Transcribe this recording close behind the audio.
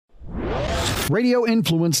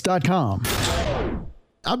radioinfluence.com.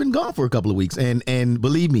 I've been gone for a couple of weeks, and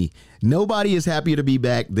believe me, nobody is happier to be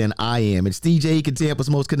back than I am. It's DJ,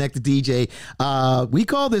 Tampa's most connected DJ. We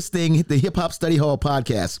call this thing the Hip Hop Study Hall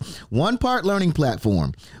Podcast. One part learning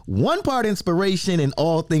platform, one part inspiration, and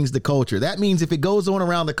all things the culture. That means if it goes on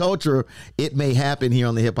around the culture, it may happen here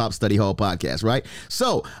on the Hip Hop Study Hall Podcast, right?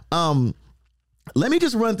 So, let me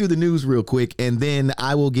just run through the news real quick, and then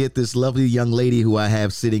I will get this lovely young lady who I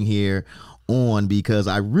have sitting here on, because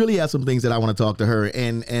I really have some things that I want to talk to her.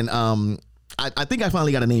 And I think I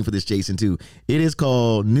finally got a name for this, Jason, too. It is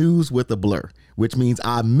called News with a Blur, which means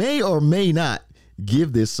I may or may not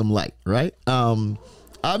give this some light, right?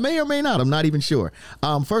 I may or may not. I'm not even sure.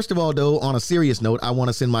 First of all, though, on a serious note, I want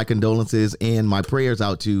to send my condolences and my prayers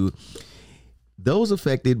out to those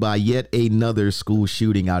affected by yet another school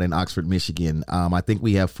shooting out in Oxford, Michigan. I think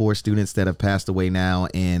we have 4 students that have passed away now,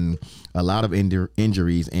 and a lot of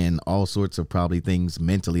injuries and all sorts of probably things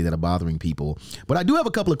mentally that are bothering people. But I do have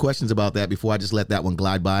a couple of questions about that before I just let that one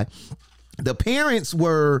glide by. The parents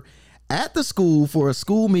were at the school for a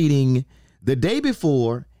school meeting the day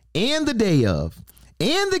before and the day of,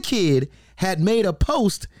 and the kid had made a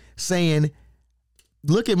post saying,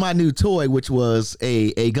 "Look at my new toy," which was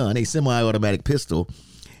a gun, a semi-automatic pistol.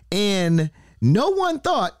 And no one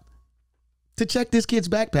thought to check this kid's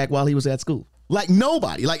backpack while he was at school. Like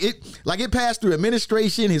nobody, like it passed through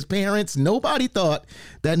administration, his parents. Nobody thought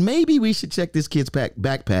that maybe we should check this kid's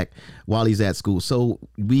backpack while he's at school. So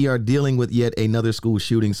we are dealing with yet another school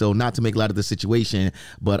shooting. So not to make light of the situation,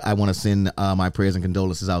 but I want to send my prayers and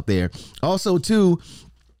condolences out there. Also, too,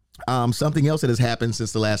 something else that has happened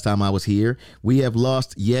since the last time I was here. We have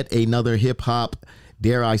lost yet another hip hop,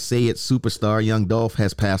 dare I say it, superstar. Young Dolph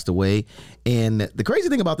has passed away. And the crazy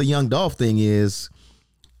thing about the Young Dolph thing is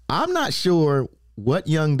I'm not sure what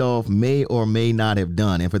Young Dolph may or may not have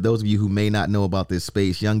done. And for those of you who may not know about this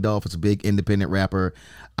space, Young Dolph is a big independent rapper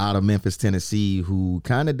out of Memphis, Tennessee, who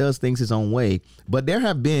kind of does things his own way. But there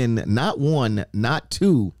have been not one, not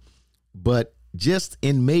two, but just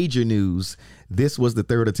in major news, this was the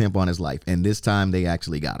 3rd attempt on his life. And this time they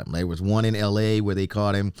actually got him. There was one in LA where they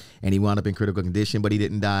caught him and he wound up in critical condition, but he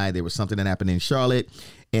didn't die. There was something that happened in Charlotte,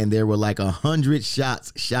 and there were like 100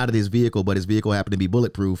 shots shot at his vehicle, but his vehicle happened to be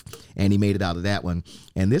bulletproof and he made it out of that one.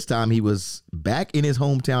 And this time he was back in his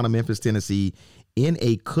hometown of Memphis, Tennessee, in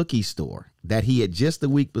a cookie store that he had just the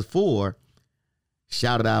week before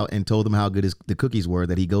shouted out and told them how good the cookies were,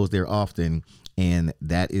 that he goes there often. And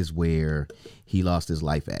that is where he lost his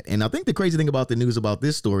life at. And I think the crazy thing about the news about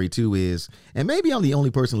this story, too, is, and maybe I'm the only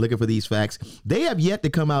person looking for these facts, they have yet to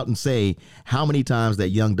come out and say how many times that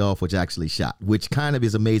Young Dolph was actually shot, which kind of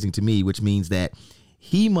is amazing to me, which means that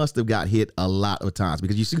he must have got hit a lot of times,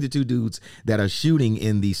 because you see the 2 dudes that are shooting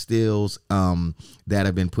in these stills that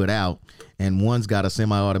have been put out, and one's got a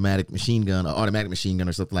semi-automatic machine gun, or automatic machine gun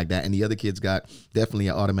or something like that, and the other kid's got definitely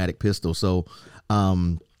an automatic pistol. So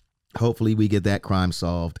hopefully we get that crime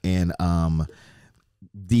solved. And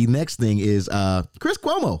the next thing is Chris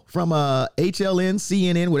Cuomo from HLN,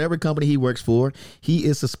 CNN, whatever company he works for. He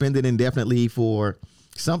is suspended indefinitely for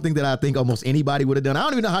something that I think almost anybody would have done. I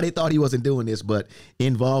don't even know how they thought he wasn't doing this, but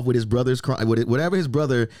involved with his brother's crime, whatever his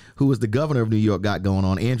brother, who was the governor of New York, got going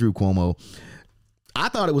on, Andrew Cuomo. I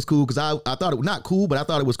thought it was cool because I thought it was not cool, but I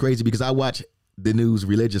thought it was crazy because I watch the news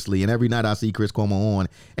religiously, and every night I see Chris Cuomo on,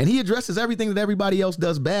 and he addresses everything that everybody else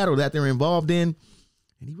does bad or that they're involved in.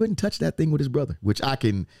 And he wouldn't touch that thing with his brother, which I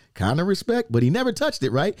can kind of respect, but he never touched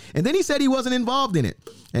it, right? And then he said he wasn't involved in it.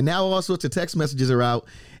 And now all sorts of text messages are out,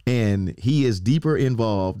 and he is deeper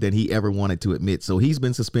involved than he ever wanted to admit. So he's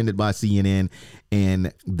been suspended by CNN.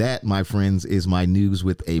 And that, my friends, is my news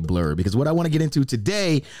with a blur. Because what I want to get into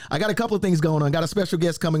today, I got a couple of things going on. Got a special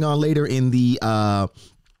guest coming on later in the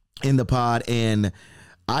pod, and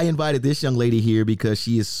I invited this young lady here because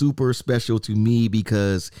she is super special to me,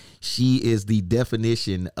 because she is the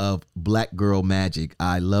definition of black girl magic.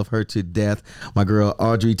 I love her to death. My girl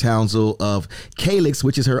Audrey Townsell of Calyx,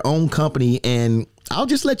 which is her own company, and I'll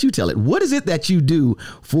just let you tell it. What is it that you do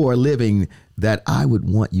for a living that I would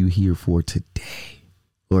want you here for today?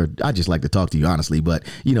 Or I just like to talk to you honestly, but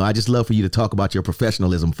I just love for you to talk about your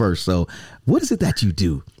professionalism first. So what is it that you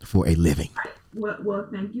do for a living? Well,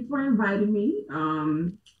 thank you for inviting me.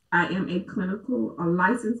 I am a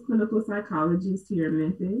licensed clinical psychologist here in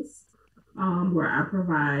Memphis, where I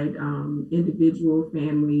provide individual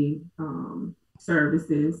family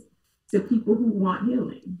services to people who want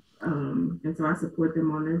healing. And so I support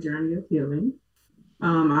them on their journey of healing.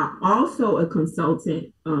 I'm also a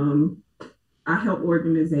consultant. I help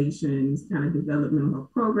organizations kind of develop mental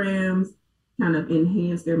health programs, kind of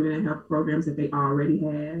enhance their mental health programs that they already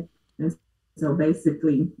have. And So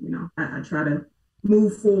basically, I try to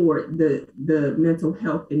move forward the mental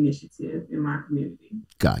health initiative in my community.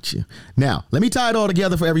 Gotcha. Now, let me tie it all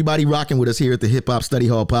together for everybody rocking with us here at the Hip Hop Study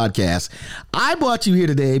Hall podcast. I brought you here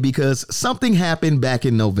today because something happened back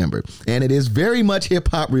in November, and it is very much hip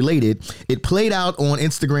hop related. It played out on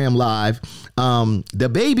Instagram Live.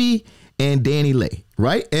 DaBaby and DaniLeigh,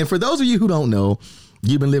 right? And for those of you who don't know,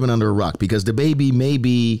 you've been living under a rock, because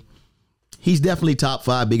DaBaby he's definitely top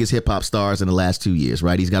 5 biggest hip hop stars in the last 2 years,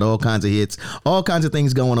 right? He's got all kinds of hits, all kinds of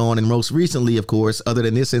things going on. And most recently, of course, other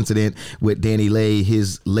than this incident with DaniLeigh,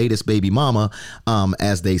 his latest baby mama,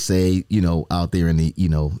 as they say, out there in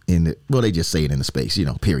the, well, they just say it in the space,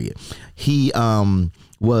 period. He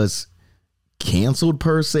was canceled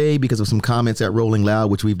per se because of some comments at Rolling Loud,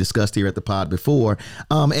 which we've discussed here at the pod before.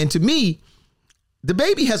 And to me,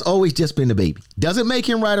 DaBaby has always just been DaBaby. Doesn't make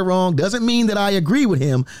him right or wrong. Doesn't mean that I agree with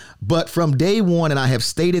him. But from day one, and I have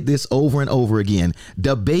stated this over and over again,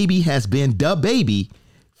 DaBaby has been DaBaby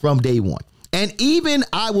from day one. And even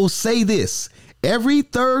I will say this, every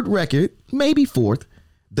third record, maybe fourth,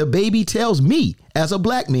 DaBaby tells me as a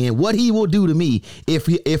black man what he will do to me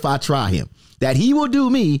if I try him. That he will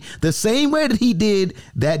do me the same way that he did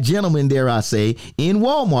that gentleman, dare I say, in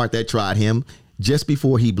Walmart that tried him just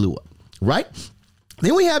before he blew up, right?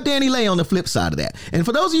 Then we have DaniLeigh on the flip side of that. And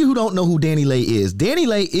for those of you who don't know who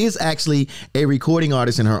DaniLeigh is actually a recording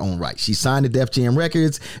artist in her own right. She signed to Def Jam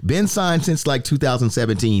Records, been signed since like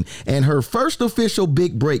 2017. And her first official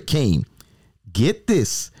big break came, get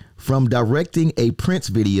this, from directing a Prince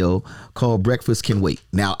video called Breakfast Can Wait.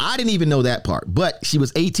 Now, I didn't even know that part, but she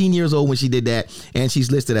was 18 years old when she did that. And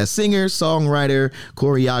she's listed as singer, songwriter,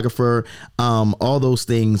 choreographer, all those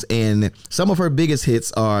things. And some of her biggest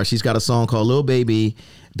hits are, she's got a song called Lil Baby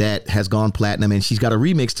that has gone platinum, and she's got a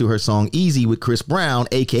remix to her song Easy with Chris Brown,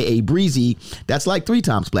 aka Breezy, that's like 3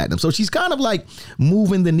 times platinum. So she's kind of like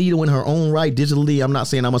moving the needle in her own right digitally. I'm not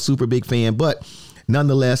saying I'm a super big fan, but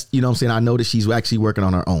nonetheless, I know that she's actually working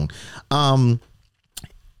on her own.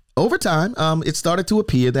 Over time, it started to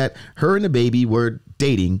appear that her and DaBaby were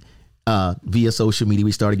dating via social media.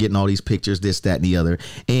 We started getting all these pictures, this, that, and the other.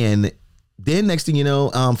 And then next thing you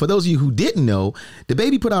know, for those of you who didn't know,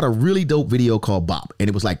 DaBaby put out a really dope video called Bop. And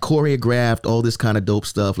it was like choreographed, all this kind of dope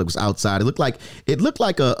stuff. It was outside. It looked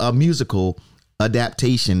like a musical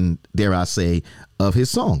adaptation, dare I say, of his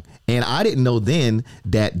song. And I didn't know then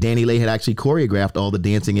that DaniLeigh had actually choreographed all the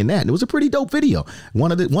dancing in that. And it was a pretty dope video.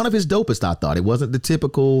 One of his dopest, I thought. It wasn't the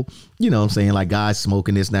typical, like guys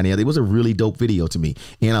smoking this and that and the other. It was a really dope video to me.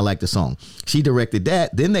 And I liked the song. She directed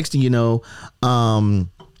that. Then next thing you know,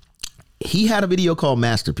 he had a video called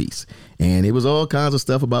Masterpiece. And it was all kinds of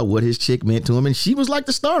stuff about what his chick meant to him. And she was like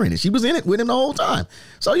the star in it. She was in it with him the whole time.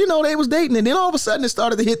 So, they was dating. And then all of a sudden it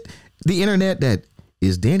started to hit the internet that,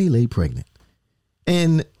 is DaniLeigh pregnant?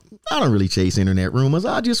 And I don't really chase internet rumors.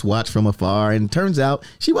 I just watch from afar, and turns out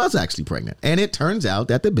she was actually pregnant. And it turns out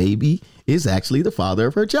that DaBaby is actually the father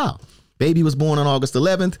of her child. Baby was born on August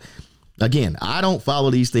 11th. Again, I don't follow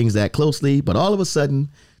these things that closely, but all of a sudden,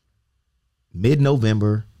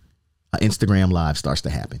 mid-November, Instagram Live starts to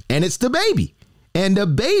happen. And it's DaBaby. And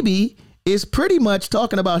DaBaby is pretty much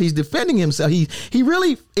talking about, he's defending himself. He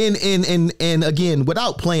really, and again,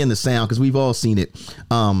 without playing the sound, because we've all seen it,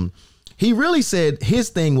 he really said his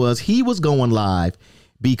thing was he was going live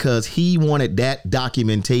because he wanted that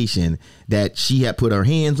documentation that she had put her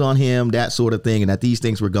hands on him, that sort of thing, and that these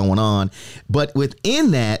things were going on. But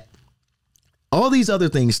within that, all these other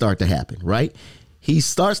things start to happen, right? He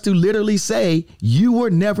starts to literally say, you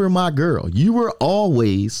were never my girl. You were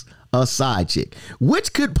always a side chick,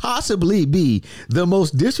 which could possibly be the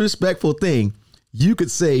most disrespectful thing you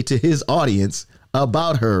could say to his audience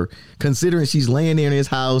about her, considering she's laying there in his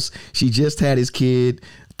house. She just had his kid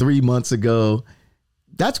 3 months ago.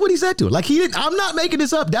 That's what he said to her. Like, I'm not making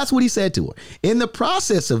this up. That's what he said to her. In the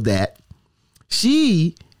process of that,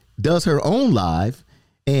 she does her own live,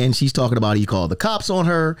 and she's talking about he called the cops on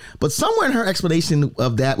her. But somewhere in her explanation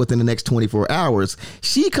of that within the next 24 hours,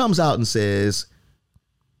 she comes out and says,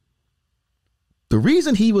 the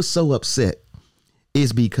reason he was so upset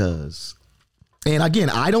is because, and again,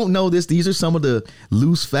 I don't know this, these are some of the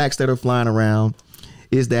loose facts that are flying around,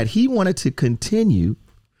 is that he wanted to continue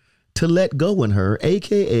to let go in her,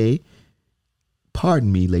 aka,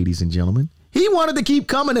 pardon me, ladies and gentlemen, he wanted to keep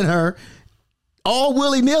coming in her all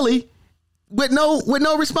willy-nilly with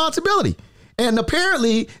no responsibility. And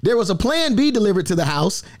apparently there was a plan B delivered to the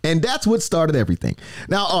house, and that's what started everything.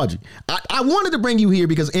 Now, Audrey, I wanted to bring you here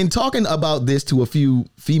because in talking about this to a few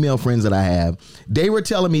female friends that I have, they were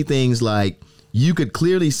telling me things like, you could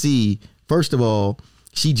clearly see, first of all,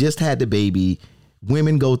 she just had the baby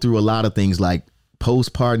women go through a lot of things like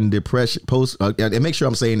postpartum depression, and make sure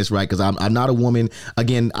I'm saying this right, because I'm not a woman.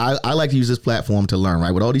 Again, I like to use this platform to learn,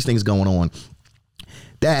 right? With all these things going on,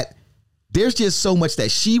 that there's just so much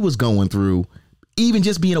that she was going through, even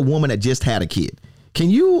just being a woman that just had a kid. Can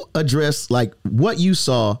you address like what you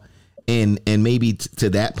saw and maybe to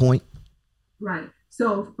that point? Right.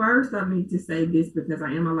 So first I need to say this, because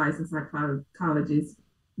I am a licensed psychologist.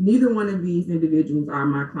 Neither one of these individuals are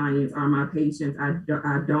my clients, are my patients. I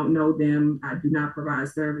don't know them. I do not provide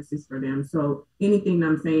services for them. So anything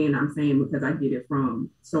I'm saying because I get it from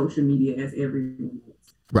social media, as everyone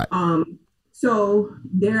knows. Right. So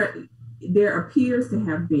there appears to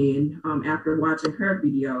have been, after watching her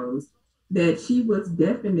videos, that she was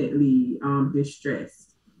definitely distressed.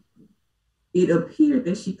 It appeared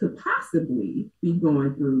that she could possibly be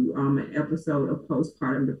going through an episode of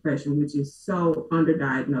postpartum depression, which is so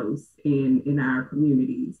underdiagnosed in our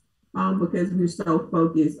communities, because we're so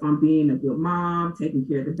focused on being a good mom, taking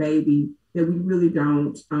care of the baby, that we really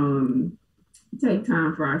don't take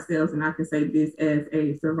time for ourselves. And I can say this as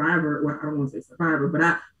a survivor. Well, I don't want to say survivor,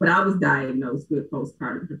 but I was diagnosed with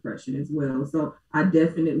postpartum depression as well. So I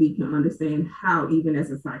definitely can understand how, even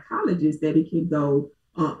as a psychologist, that it can go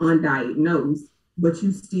undiagnosed, but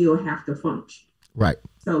you still have to function. Right.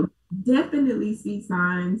 So definitely see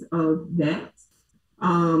signs of that.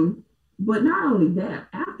 But not only that,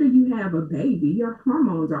 after you have a baby, your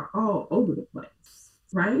hormones are all over the place,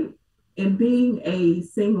 right? And being a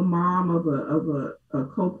single mom of a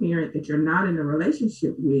co-parent that you're not in a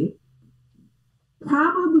relationship with,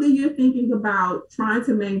 probably you're thinking about trying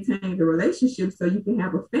to maintain the relationship so you can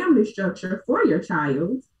have a family structure for your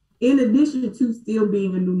child, in addition to still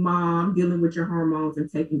being a new mom, dealing with your hormones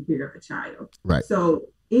and taking care of the child. Right. So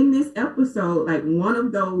in this episode, like one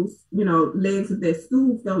of those, legs of that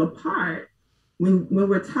stool fell apart when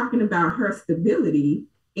we're talking about her stability,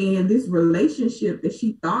 and this relationship that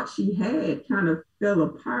she thought she had kind of fell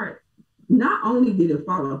apart. Not only did it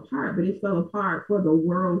fall apart, but it fell apart for the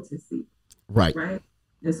world to see. Right. Right.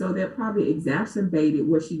 And so that probably exacerbated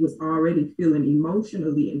what she was already feeling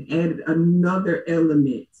emotionally and added another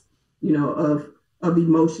element, of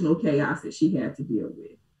emotional chaos that she had to deal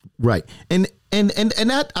with. Right. And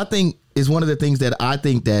that, I think, is one of the things that I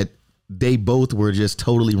think that they both were just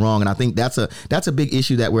totally wrong. And I think that's a big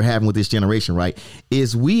issue that we're having with this generation, right?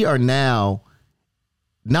 Is we are now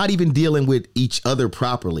not even dealing with each other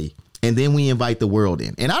properly. And then we invite the world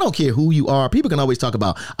in. And I don't care who you are. People can always talk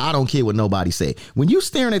about, I don't care what nobody say. When you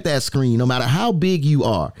staring at that screen, no matter how big you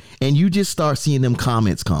are, and you just start seeing them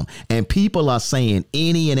comments come, and people are saying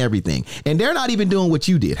any and everything, and they're not even doing what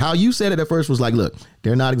you did. How you said it at first was like, look,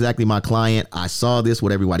 they're not exactly my client. I saw this,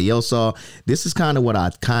 what everybody else saw. This is kind of what I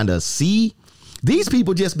kind of see. These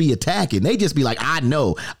people just be attacking. They just be like, I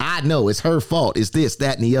know, it's her fault. It's this,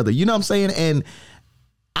 that, and the other. You know what I'm saying? And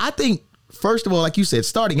I think, first of all, like you said,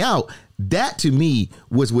 starting out, that to me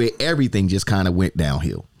was where everything just kind of went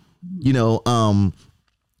downhill.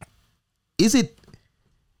 Is it,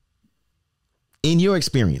 in your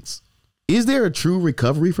experience, is there a true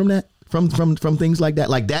recovery from that, from things like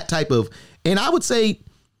that, type of, and I would say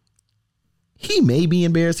he may be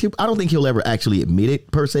embarrassed. I don't think he'll ever actually admit it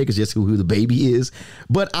per se, because just who the baby is.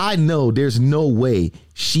 But I know there's no way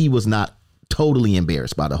she was not totally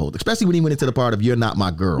embarrassed by the whole, especially when he went into the part of, you're not my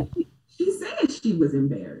girl. She said she was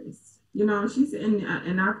embarrassed. She said,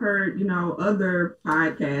 and I've heard, other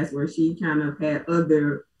podcasts where she kind of had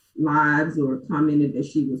other lives or commented that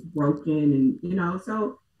she was broken. And,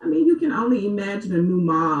 so, I mean, you can only imagine a new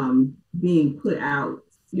mom being put out,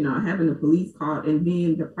 having the police call, and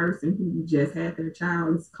then the person who just had their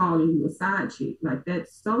child is calling you a side chick. Like,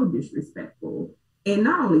 that's so disrespectful. And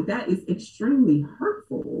not only that, it's extremely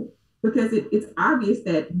hurtful, because it's obvious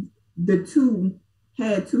that the two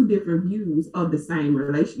had two different views of the same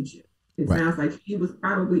relationship. It right. Sounds like she was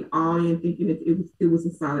probably all in thinking it was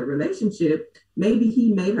a solid relationship. Maybe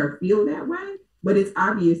he made her feel that way, but it's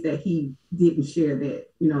obvious that he didn't share that,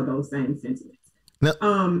 those same sentiments. No.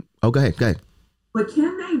 Go ahead. But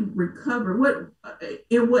can they recover?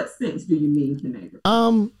 In what sense do you mean can they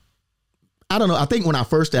recover? I don't know. I think when I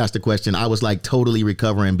first asked the question, I was like totally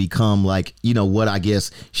recover and become like, what I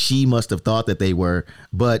guess she must have thought that they were.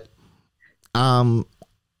 But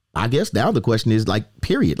I guess now the question is like,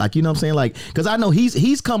 period. Like, you know what I'm saying? Like, because I know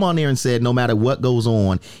he's come on there and said no matter what goes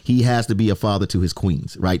on, he has to be a father to his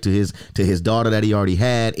queens, right? To his daughter that he already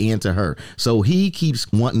had, and to her. So he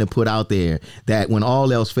keeps wanting to put out there that when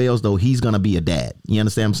all else fails, though, he's going to be a dad. You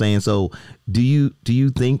understand what I'm saying? So do you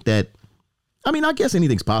think that, I mean, I guess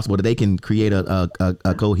anything's possible, that they can create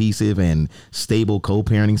a cohesive and stable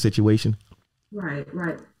co-parenting situation? Right.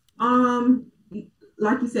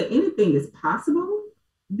 like you said, anything is possible.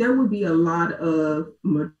 There would be a lot of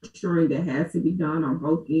maturing that has to be done on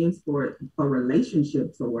both ends for a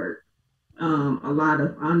relationship to work. A lot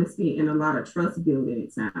of honesty and a lot of trust building,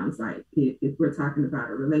 it sounds like, if we're talking about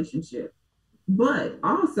a relationship. But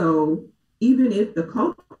also, even if the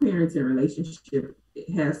co-parenting relationship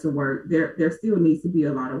has to work, there still needs to be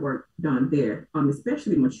a lot of work done there,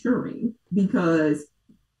 especially maturing, because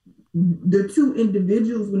the two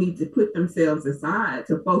individuals will need to put themselves aside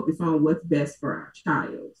to focus on what's best for our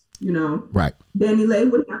child. You know, right. DaniLeigh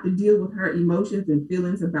would have to deal with her emotions and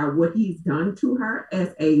feelings about what he's done to her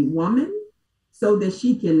as a woman, so that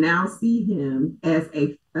she can now see him as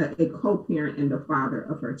a co-parent and the father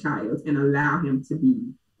of her child and allow him to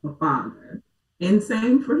be a father. And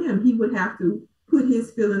same for him. He would have to put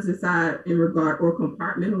his feelings aside in regard, or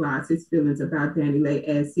compartmentalize his feelings about DaniLeigh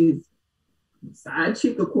as his side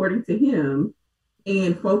chick, according to him,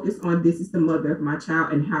 and focus on, this is the mother of my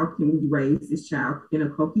child, and how can we raise this child in a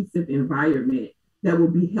cohesive environment that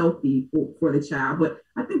will be healthy for the child. But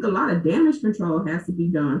I think a lot of damage control has to be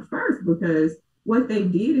done first, because what they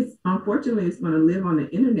did is, unfortunately, it's going to live on the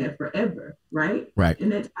internet forever, right? Right.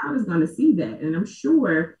 And that child is going to see that, and I'm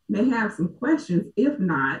sure may have some questions. If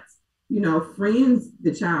not, friends,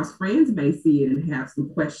 the child's friends may see it and have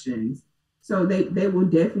some questions. So they will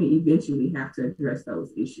definitely eventually have to address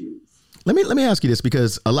those issues. Let me ask you this,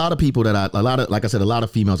 because a lot of people like I said, a lot of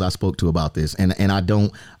females I spoke to about this, and I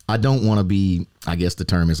don't want to be, I guess the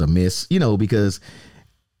term is a miss, because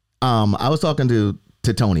I was talking to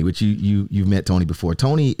Tony, which you've met Tony before.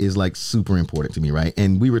 Tony is like super important to me, right?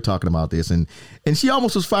 And we were talking about this, and she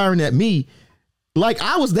almost was firing at me like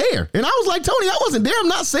I was there, and I was like, Tony, I wasn't there. I'm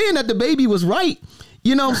not saying that the baby was right.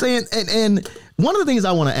 You know what I'm saying? And one of the things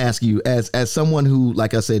I want to ask you, as someone who,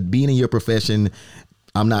 like I said, being in your profession,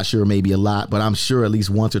 I'm not sure maybe a lot, but I'm sure at least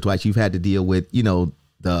once or twice you've had to deal with,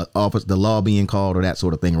 the office, the law being called, or that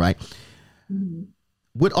sort of thing, right? Mm-hmm.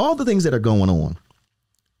 With all the things that are going on,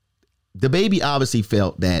 the baby obviously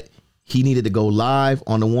felt that he needed to go live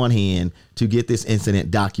on the one hand to get this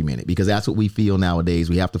incident documented, because that's what we feel nowadays.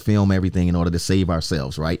 We have to film everything in order to save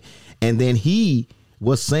ourselves, right? And then he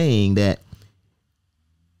was saying that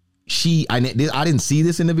I didn't see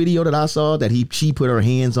this in the video that I saw, that she put her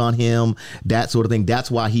hands on him, that sort of thing. That's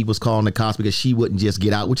why he was calling the cops, because she wouldn't just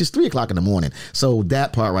get out, which is 3:00 in the morning. So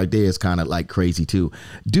that part right there is kind of like crazy too.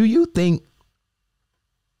 Do you think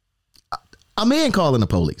a man calling the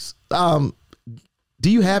police? Do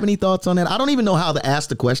you have any thoughts on that? I don't even know how to ask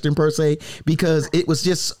the question per se, because it was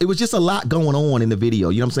just a lot going on in the video.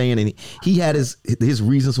 You know what I'm saying? And he had his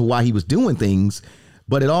reasons for why he was doing things.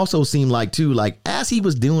 But it also seemed like, too, like as he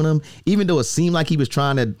was doing them, even though it seemed like he was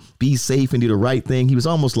trying to be safe and do the right thing, he was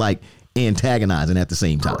almost like antagonizing at the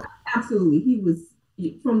same time. Oh, absolutely. He was,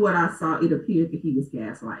 from what I saw, it appeared that he was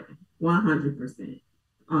gaslighting 100%.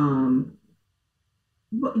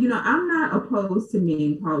 But, I'm not opposed to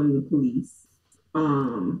men calling the police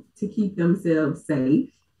to keep themselves safe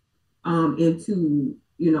and to,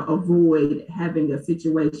 avoid having a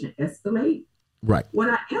situation escalate. Right. What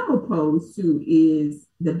I am opposed to is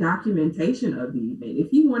the documentation of the event. If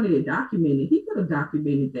he wanted it documented, he could have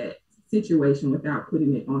documented that situation without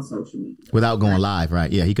putting it on social media. Without going live,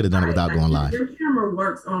 right? Yeah, he could have done it without going live. Your camera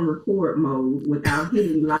works on record mode without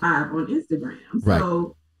hitting live on Instagram. Right.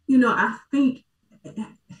 So, I think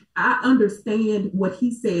I understand what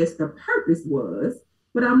he says the purpose was,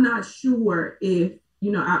 but I'm not sure if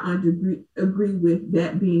I agree with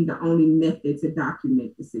that being the only method to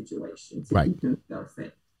document the situation, to keep themselves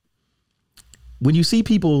safe. When you see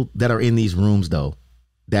people that are in these rooms, though,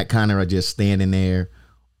 that kind of are just standing there,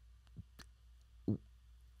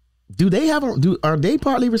 are they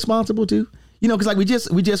partly responsible too? Because like we just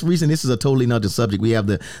recently, this is a totally another subject. We have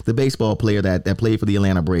the baseball player that played for the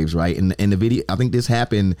Atlanta Braves, right? And the video, I think this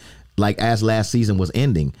happened like as last season was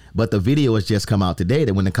ending, but the video has just come out today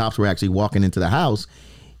that when the cops were actually walking into the house,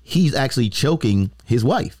 he's actually choking his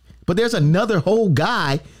wife. But there's another whole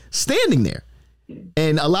guy standing there.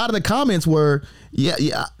 And a lot of the comments were,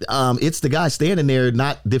 it's the guy standing there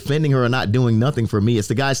not defending her or not doing nothing for me. It's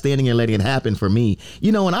the guy standing there letting it happen for me.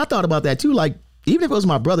 And I thought about that too. Like, even if it was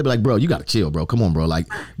my brother, be like, bro, you got to chill, bro. Come on, bro. Like,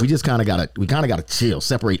 we kind of got to chill,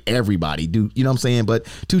 separate everybody. You know what I'm saying? But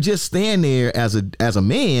to just stand there as a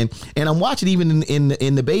man, and I'm watching even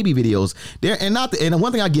in the baby videos there, and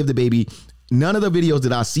one thing I give the baby, none of the videos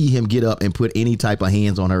did I see him get up and put any type of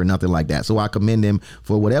hands on her or nothing like that. So I commend him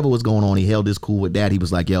for whatever was going on. He held his cool with that. He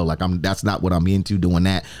was like, yo, like that's not what I'm into, doing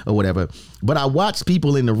that or whatever. But I watched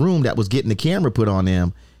people in the room that was getting the camera put on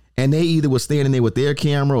them, and they either were standing there with their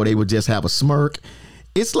camera or they would just have a smirk.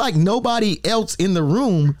 It's like nobody else in the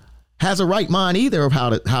room has a right mind either of how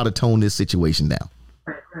to tone this situation down.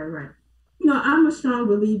 Right. I'm a strong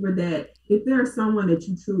believer that if there's someone that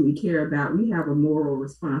you truly care about, we have a moral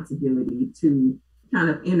responsibility to kind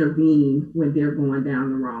of intervene when they're going down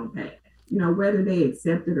the wrong path. Whether they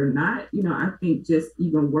accept it or not, I think just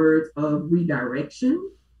even words of redirection,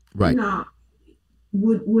 right,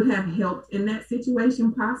 would have helped in that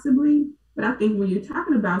situation possibly. But I think when you're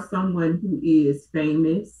talking about someone who is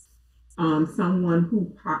famous, someone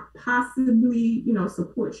who possibly,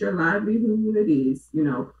 supports your livelihood, is,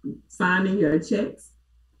 signing your checks,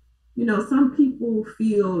 some people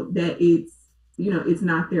feel that it's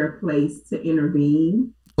not their place to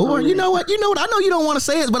intervene. Or you know what? I know you don't want to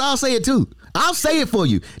say it, but I'll say it too. I'll say it for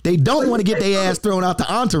you. They don't want to get their ass thrown out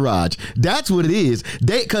the entourage. That's what it is.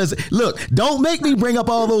 Because look, don't make me bring up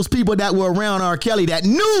all those people that were around R. Kelly that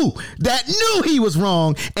knew he was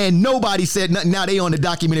wrong, and nobody said nothing. Now they on the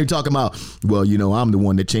documentary talking about, well, I'm the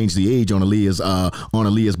one that changed the age on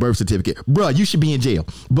Aaliyah's birth certificate. Bruh, you should be in jail.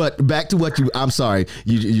 But back to I'm sorry.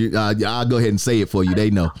 I'll go ahead and say it for you. They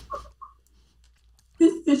know.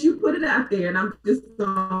 Since you put it out there, and I'm just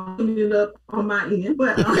throwing it up on my end,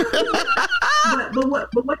 but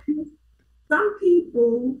some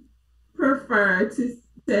people prefer to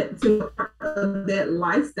that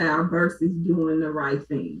lifestyle versus doing the right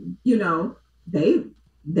thing.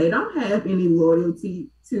 They don't have any loyalty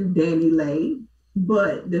to DaniLeigh,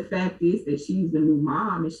 but the fact is that she's a new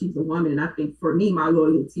mom and she's a woman, and I think for me, my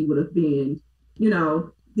loyalty would have been,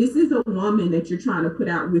 this is a woman that you're trying to put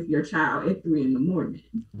out with your child at 3 a.m.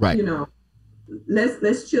 Right.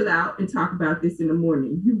 Let's chill out and talk about this in the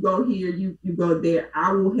morning. You go here, you go there.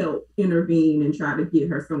 I will help intervene and try to get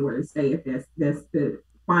her somewhere to stay if that's the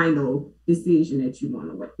final decision that you want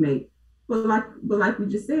to make. But like we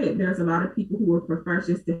just said, there's a lot of people who would prefer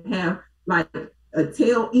just to have like a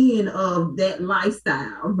tail end of that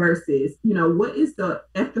lifestyle versus, what is the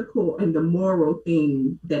ethical and the moral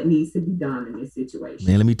thing that needs to be done in this situation.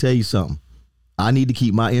 Man, let me tell you something. I need to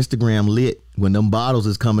keep my Instagram lit when them bottles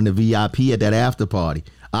is coming to VIP at that after party.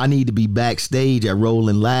 I need to be backstage at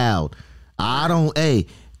Rolling Loud. Long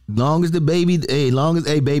as baby,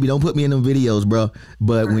 don't put me in them videos, bro.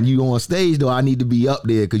 But when you on stage though, I need to be up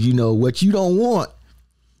there, because what you don't want,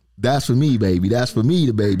 that's for me, baby. That's for me,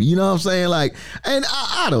 the baby. You know what I'm saying? Like, and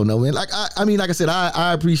I don't know, man. Like, like I said,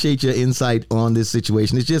 I appreciate your insight on this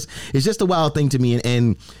situation. It's just a wild thing to me.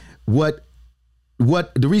 And what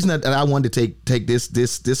the reason that I wanted to take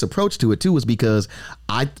this approach to it too is because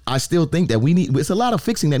I still think that it's a lot of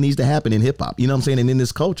fixing that needs to happen in hip hop. You know what I'm saying? And in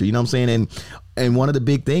this culture, you know what I'm saying? And one of the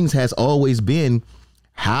big things has always been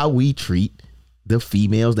how we treat the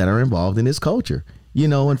females that are involved in this culture.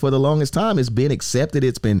 And for the longest time, it's been accepted.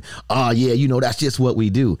 It's been, that's just what we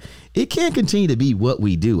do. It can't continue to be what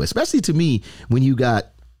we do, especially to me, when you got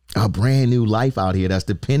a brand new life out here that's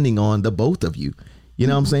depending on the both of you. You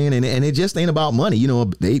know what I'm saying? And it just ain't about money.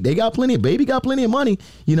 They got plenty of, baby got plenty of money,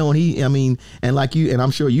 and like you, and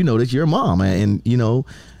I'm sure you know that your mom, and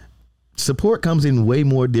support comes in way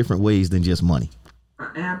more different ways than just money.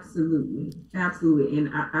 Absolutely. And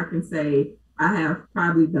I can say, I have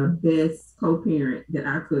probably the best co-parent that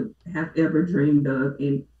I could have ever dreamed of.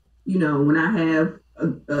 And, when I have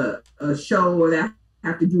a show or that I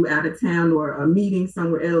have to do out of town or a meeting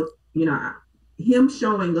somewhere else, him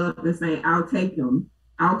showing up and saying, I'll take them,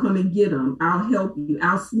 I'll come and get them, I'll help you,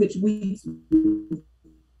 I'll switch weeks.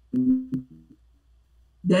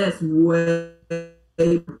 That's way,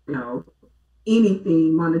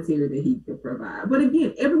 anything monetary that he could provide. But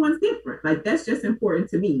again, everyone's different. Like, that's just important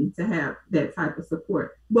to me to have that type of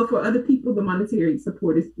support. But for other people, the monetary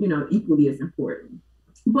support is, equally as important.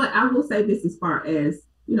 But I will say this as far as,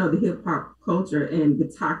 the hip hop culture and the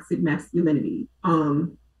toxic masculinity.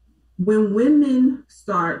 When women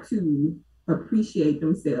start to appreciate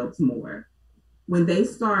themselves more, when they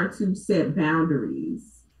start to set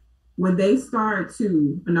boundaries, when they start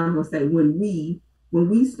to, and I'm going to say when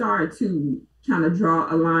we start to kind of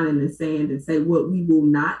draw a line in the sand and say what we will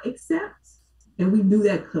not accept, and we do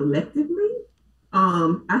that collectively,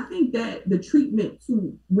 I think that the treatment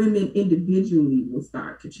to women individually will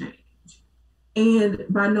start to change. And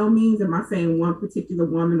by no means am I saying one particular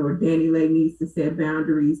woman or DaniLeigh needs to set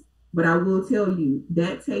boundaries, but I will tell you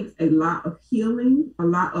that takes a lot of healing, a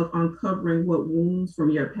lot of uncovering what wounds from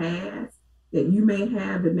your past that you may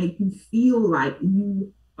have that make you feel like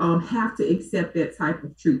you have to accept that type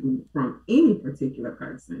of treatment from any particular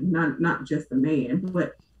person, not just a man,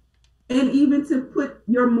 and even to put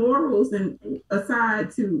your morals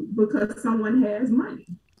aside too, because someone has money.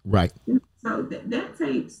 Right. So that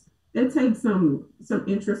takes some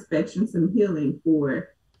introspection, some healing for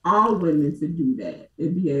all women to do that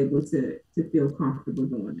and be able to feel comfortable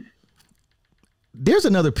doing that. There's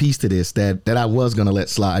another piece to this that I was going to let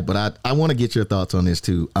slide, but I want to get your thoughts on this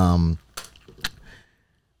too.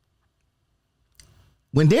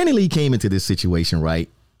 When DaniLeigh came into this situation, right,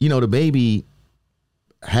 you know, the baby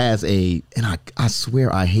has and I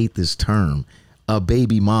swear I hate this term, a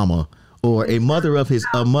baby mama or a mother of his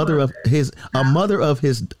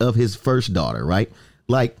first daughter, right?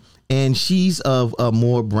 Like, and she's of a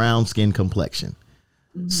more brown skin complexion.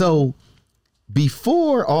 Mm-hmm. So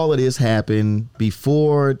before all of this happened,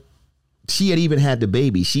 before she had even had the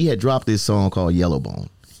baby, she had dropped this song called Yellowbone.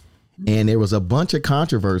 And there was a bunch of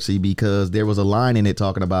controversy because there was a line in it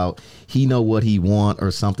talking about he know what he want or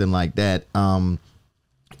something like that, about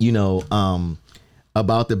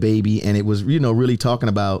the baby. And it was, you know, really talking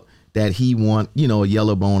about that he want, you know, a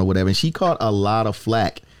yellow bone or whatever. And she caught a lot of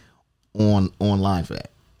flack online for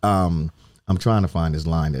that. I'm trying to find this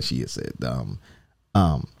line that she had said.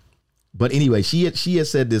 But anyway, she had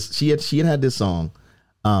said this. She had this song.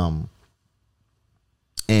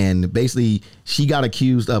 And basically, she got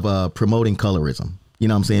accused of promoting colorism. You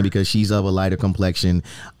know what I'm saying? Because she's of a lighter complexion.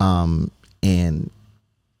 And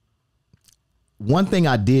one thing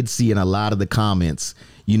I did see in a lot of the comments,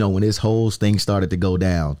 you know, when this whole thing started to go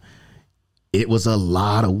down, it was a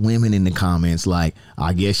lot of women in the comments like,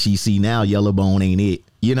 I guess she see now Yellowbone ain't it.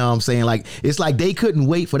 You know what I'm saying? Like, it's like they couldn't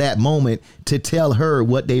wait for that moment to tell her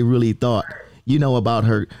what they really thought, you know, about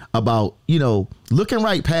her, about, you know, looking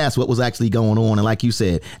right past what was actually going on. And like you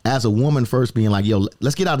said, as a woman first being like, yo,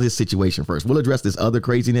 let's get out of this situation first. We'll address this other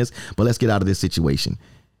craziness, but let's get out of this situation.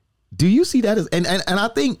 Do you see that as, and I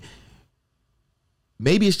think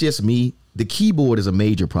maybe it's just me. The keyboard is a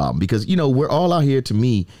major problem because, you know, we're all out here, to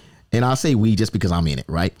me, and I say we just because I'm in it,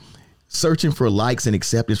 right? Searching for likes and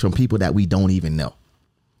acceptance from people that we don't even know.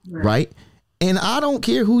 Right. And I don't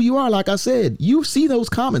care who you are. Like I said, you see those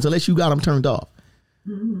comments unless you got them turned off.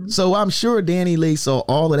 Mm-hmm. So I'm sure DaniLeigh saw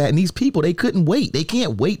all of that. And these people, they couldn't wait. They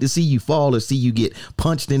can't wait to see you fall or see you get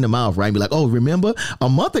punched in the mouth. Right. And be like, oh, remember a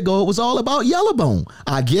month ago, it was all about Yellowbone.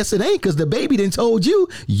 I guess it ain't because the baby done told you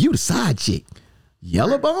the side chick.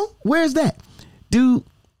 Yellowbone? Where's that? Dude,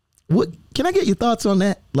 what can I get your thoughts on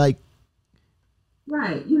that? Like,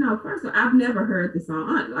 right. You know, first of all, I've never heard the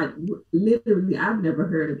song. Like, literally, I've never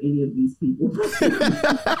heard of any of these people.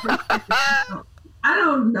 I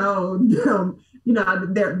don't know them, you know,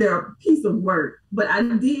 they're a piece of work. But I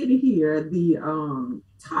did hear the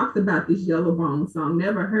talked about this Yellowbone song,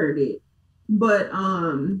 never heard it. But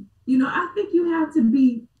you know, I think you have to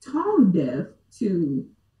be tone deaf to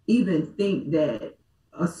even think that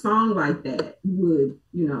a song like that would,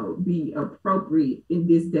 you know, be appropriate in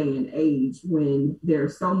this day and age when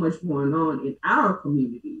there's so much going on in our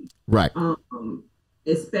community. Right.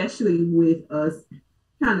 Especially with us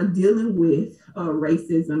kind of dealing with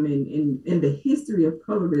racism and the history of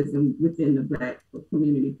colorism within the Black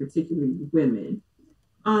community, particularly women.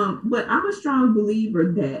 But I'm a strong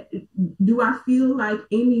believer that, do I feel like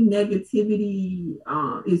any negativity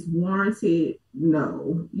is warranted?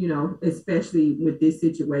 No, you know, especially with this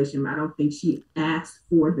situation. I don't think she asked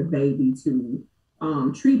for the baby to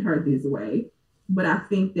treat her this way. But I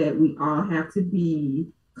think that we all have to be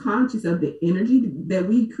conscious of the energy that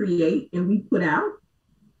we create and we put out.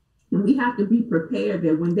 And we have to be prepared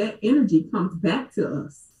that when that energy comes back to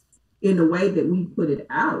us in the way that we put it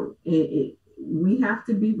out, we have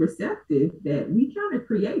to be receptive that we kind of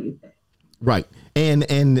created that. Right.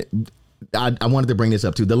 And I wanted to bring this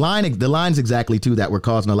up too. The lines exactly too that were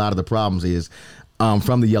causing a lot of the problems is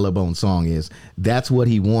from the Yellowbone song is that's what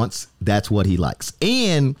he wants. That's what he likes.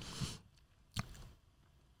 And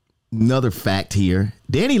another fact here,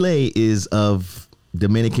 DaniLeigh is of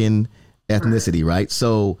Dominican ethnicity, right?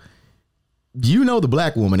 So, you know, the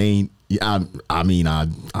Black woman ain't, I'm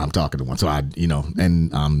talking to one, so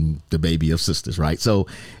and I'm the baby of sisters, right? So,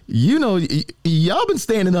 you know, y'all been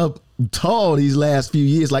standing up tall these last few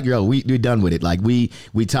years, like, yo, we're done with it. Like, we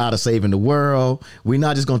tired of saving the world. We're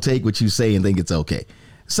not just gonna take what you say and think it's okay.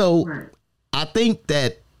 So, right. I think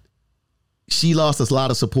that she lost a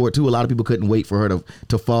lot of support too. A lot of people couldn't wait for her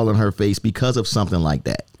to fall on her face because of something like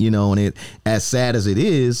that, you know. And it, as sad as it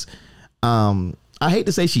is, I hate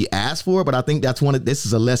to say she asked for it, but I think this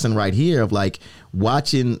is a lesson right here of like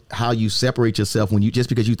watching how you separate yourself when just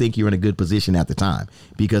because you think you're in a good position at the time,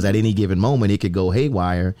 because at any given moment it could go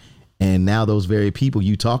haywire. And now those very people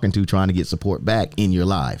you talking to trying to get support back in your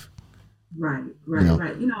life. Right. You know?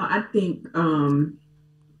 Right. You know, I think, I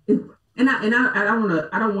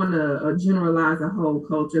don't want to generalize a whole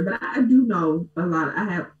culture, but I do know a lot.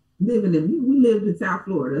 We lived in South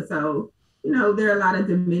Florida. So there are a lot of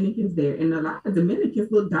Dominicans there, and a lot of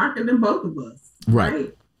Dominicans look darker than both of us,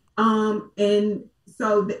 Right. right? And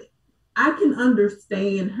so I can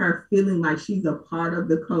understand her feeling like she's a part of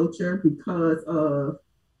the culture because of,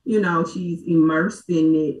 she's immersed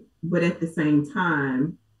in it. But at the same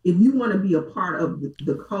time, if you want to be a part of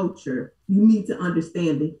the culture, you need to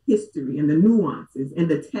understand the history and the nuances and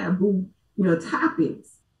the taboo,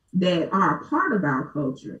 topics that are a part of our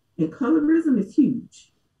culture. And colorism is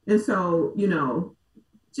huge. And so,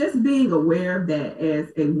 just being aware of that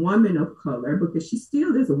as a woman of color, because she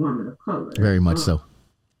still is a woman of color. Very much so.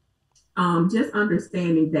 Just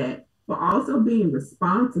understanding that, but also being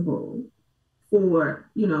responsible for,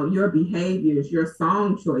 your behaviors, your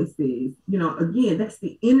song choices, again, that's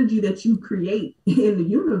the energy that you create in the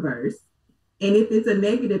universe. And if it's a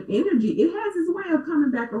negative energy, it has its way of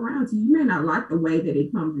coming back around to you. You may not like the way that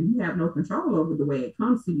it comes. You have no control over the way it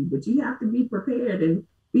comes to you, but you have to be prepared and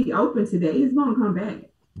be open to that. It's going to come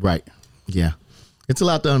back. Right. Yeah. It's a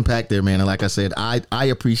lot to unpack there, man. And like I said, I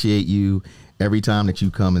appreciate you every time that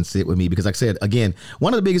you come and sit with me, because like I said, again,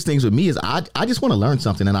 one of the biggest things with me is I just want to learn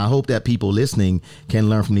something. And I hope that people listening can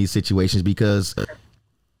learn from these situations, because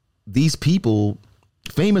these people,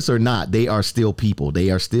 famous or not, they are still people.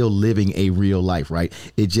 They are still living a real life, right?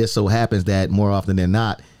 It just so happens that more often than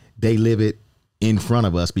not, they live it in front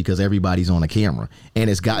of us because everybody's on a camera. And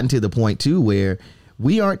it's gotten to the point too where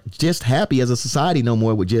we aren't just happy as a society no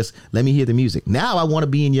more with just, let me hear the music. Now I want to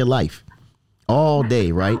be in your life all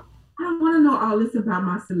day, right? I don't want to know all this about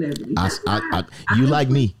my celebrity. You like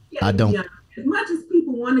me. I don't. As much as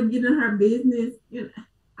people want to get in her business,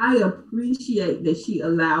 I appreciate that she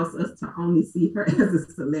allows us to only see her as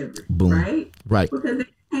a celebrity. Boom. Right? Right. Because it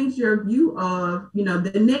changes your view of,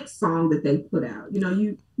 the next song that they put out.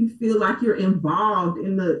 You feel like you're involved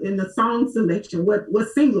in the song selection, what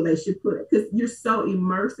single they should put, because you're so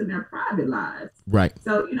immersed in their private lives. Right.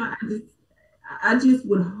 So, I just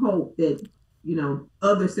would hope that,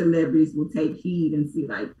 other celebrities will take heed and see,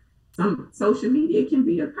 like, some social media can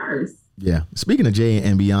be a curse. Yeah. Speaking of Jay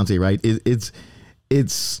and Beyonce, right? It's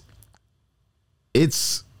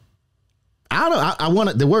I don't know. I want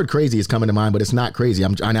to, the word crazy is coming to mind, but it's not crazy.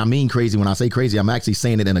 I mean crazy. When I say crazy, I'm actually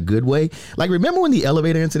saying it in a good way. Like, remember when the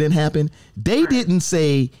elevator incident happened? They didn't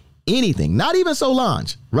say anything, not even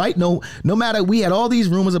Solange, right? No matter, we had all these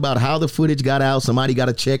rumors about how the footage got out. Somebody got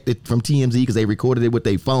to check it from TMZ because they recorded it with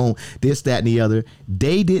their phone, this, that, and the other.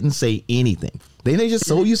 They didn't say anything. They just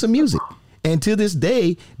sold you some music. And to this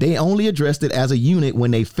day, they only addressed it as a unit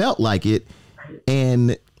when they felt like it.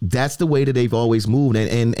 And that's the way that they've always moved.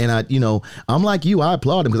 And I, I'm like you, I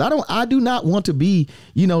applaud them, because I do not want to be,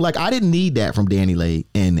 like, I didn't need that from Danny Lay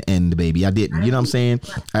and the baby. I didn't, you know what I'm saying?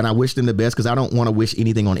 And I wish them the best, because I don't want to wish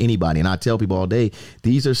anything on anybody. And I tell people all day,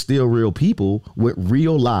 these are still real people with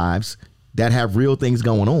real lives that have real things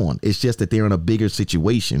going on. It's just that they're in a bigger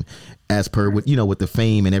situation, as per with, with the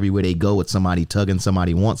fame, and everywhere they go, it's somebody tugging,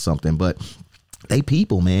 somebody wants something. But they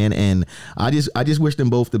people, man. And I just wish them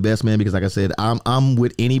both the best, man, because like I said, I'm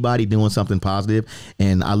with anybody doing something positive,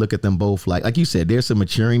 and I look at them both like you said, there's some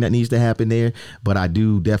maturing that needs to happen there, but I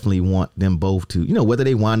do definitely want them both to, whether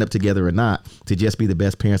they wind up together or not, to just be the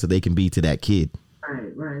best parents that they can be to that kid.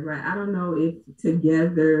 Right. I don't know if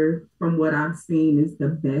together, from what I've seen, is the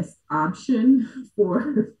best option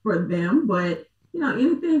for them, but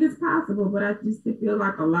anything is possible. But I just feel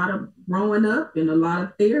like a lot of growing up and a lot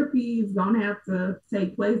of therapy is going to have to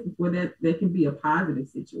take place before that can be a positive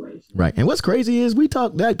situation. Right. And what's crazy is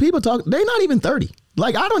people talk, they're not even 30.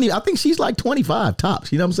 Like, I think she's like 25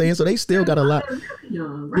 tops. You know what I'm saying? So they still got a lot.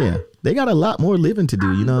 Young, right? Yeah. They got a lot more living to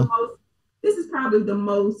do, This is probably the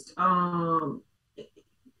most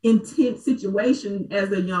intense situation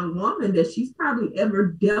as a young woman that she's probably ever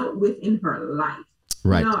dealt with in her life.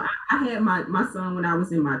 Right. I had my son when I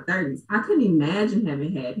was in my 30s. I couldn't imagine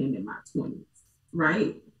having had him in my 20s.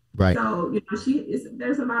 Right. So,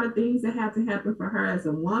 there's a lot of things that have to happen for her as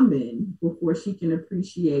a woman before she can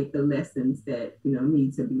appreciate the lessons that,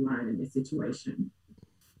 need to be learned in this situation.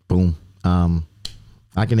 Boom.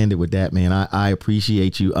 I can end it with that, man. I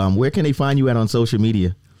appreciate you. Where can they find you at on social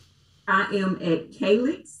media? I am at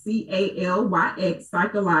Calyx, Calyx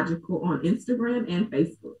Psychological on Instagram and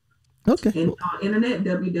Facebook. Okay. And on internet,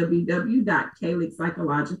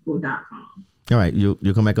 www.calyxpsychological.com. All right.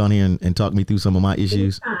 You'll come back on here and talk me through some of my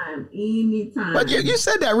issues. Anytime. But you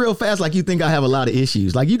said that real fast, like you think I have a lot of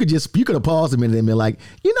issues. Like you could have paused a minute and been like,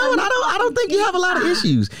 what? I don't think you have a lot of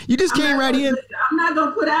issues. You just came right in. I'm not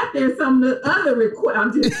gonna put out there some of the other requests.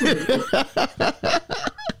 I'm just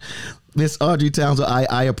Miss Audrey Townsend,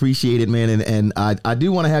 I appreciate it, man, and I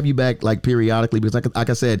do want to have you back, like, periodically, because like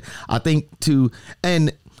I said, I think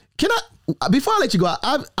and before I let you go,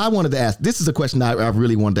 I wanted to ask. This is a question I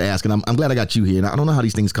really wanted to ask, and I'm glad I got you here. And I don't know how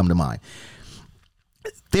these things come to mind.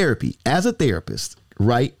 Therapy, as a therapist,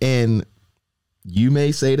 right? And you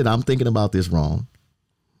may say that I'm thinking about this wrong.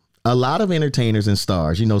 A lot of entertainers and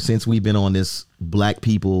stars, since we've been on this, black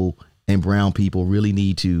people and brown people really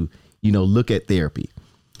need to, look at therapy.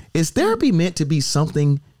 Is therapy meant to be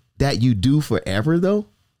something that you do forever, though?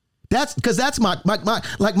 That's because that's my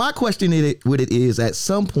question with it is, at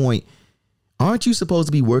some point, aren't you supposed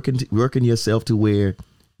to be working yourself to where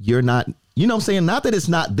you're not, what I'm saying? Not that it's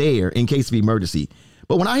not there in case of emergency,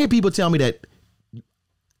 but when I hear people tell me that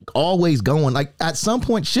always going, like, at some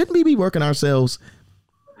point, shouldn't we be working ourselves?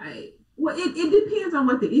 Right. Well, it depends on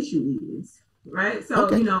what the issue is, right? So,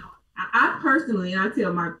 okay. I personally, and I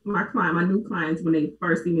tell my new clients when they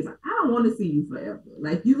first see me, it's like, I don't want to see you forever.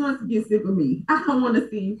 Like, you're going to get sick of me. I don't want to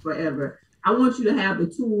see you forever. I want you to have the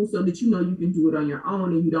tools so that you can do it on your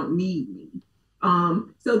own and you don't need me.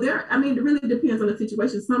 So it really depends on the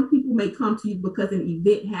situation. Some people may come to you because an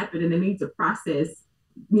event happened and they need to process,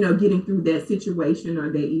 getting through that situation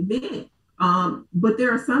or that event. But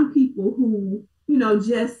there are some people who,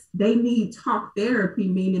 they need talk therapy,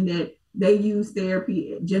 meaning that they use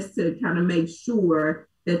therapy just to kind of make sure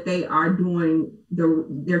that they are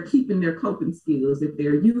they're keeping their coping skills, if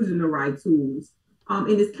they're using the right tools. And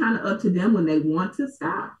it's kind of up to them when they want to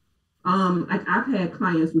stop. Like, I've had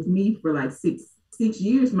clients with me for like six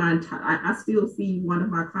years. I still see one of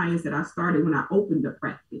my clients that I started when I opened the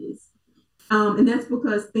practice. And that's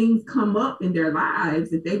because things come up in their lives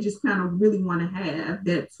that they just kind of really want to have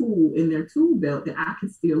that tool in their tool belt that I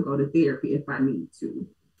can still go to therapy if I need to.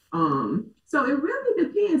 So it really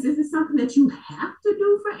depends. Is it something that you have to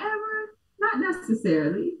do forever? Not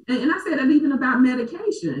necessarily. And I say that even about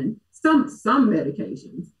medication. Some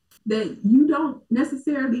medications that you don't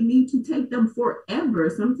necessarily need to take them forever.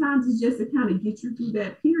 Sometimes it's just to kind of get you through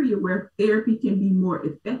that period where therapy can be more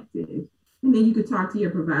effective. And then you could talk to your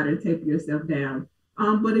provider and take yourself down.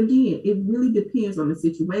 But again, it really depends on the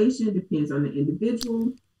situation, depends on the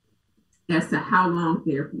individual as to how long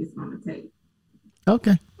therapy is going to take.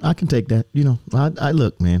 Okay, I can take that. I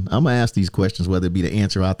look, man, I'm going to ask these questions, whether it be the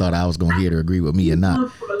answer I thought I was going to hear to agree with me or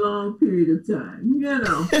not. For a long period of time,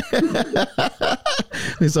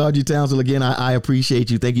 Ms. Audrey Townsend, again, I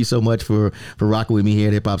appreciate you. Thank you so much for rocking with me here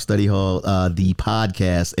at Hip Hop Study Hall, the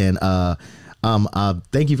podcast. And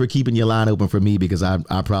thank you for keeping your line open for me, because I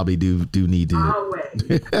probably do need to.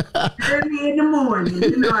 Always. Early in the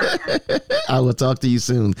morning. I will talk to you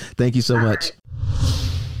soon. Thank you so much. Right.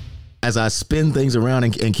 As I spin things around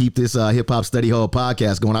and keep this Hip Hop Study Hall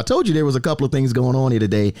podcast going, I told you there was a couple of things going on here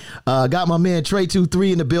today. Got my man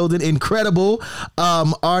Trey23 in the building, incredible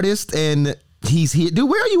artist, and he's here. Dude,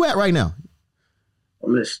 where are you at right now?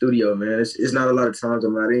 I'm in the studio, man. It's not a lot of times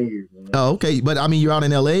I'm not in here, man. Oh, okay. But I mean, you're out in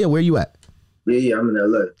LA, or where you at? Yeah, I'm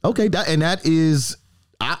in LA. Okay, that is,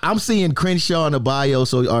 I'm seeing Crenshaw in the bio.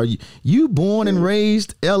 So are you born and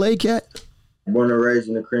raised LA cat? Born and raised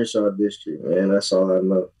in the Crenshaw district, man. That's all I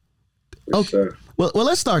know. Okay. Sure. Well,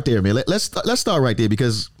 let's start there, man. Let's start right there,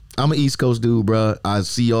 because I'm an East Coast dude, bro. I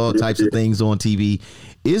see all types of things on TV.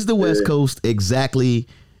 Is the West Coast exactly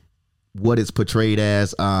what it's portrayed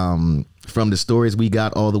as? From the stories we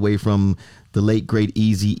got, all the way from the late great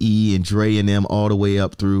Eazy-E and Dre and them, all the way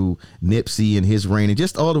up through Nipsey and his reign, and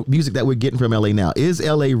just all the music that we're getting from LA now. Is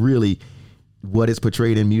LA really what it's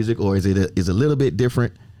portrayed in music, or is it a little bit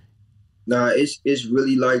different? Nah, it's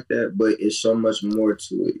really like that, but it's so much more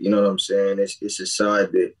to it. You know what I'm saying? It's a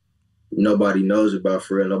side that nobody knows about,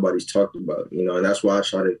 for real. Nobody's talked about, and that's why I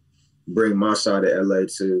try to bring my side of LA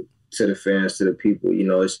to the fans, to the people.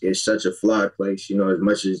 It's such a fly place, as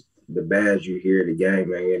much as the bads you hear, the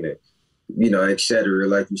gangbang and et cetera,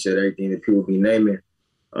 like you said, everything that people be naming.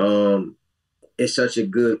 It's such a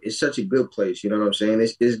good place, you know what I'm saying?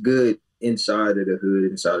 It's good inside of the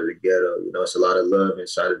hood, inside of the ghetto. It's a lot of love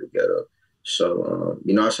inside of the ghetto. So,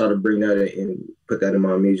 I try to bring that in and put that in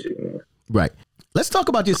my music, man. Right. Let's talk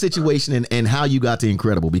about your situation and how you got to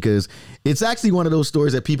Incredible, because it's actually one of those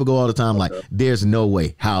stories that people go all the time like, there's no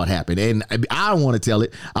way how it happened. And I don't want to tell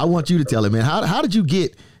it. I want you to tell it, man. How did you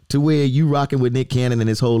get to where you rocking with Nick Cannon and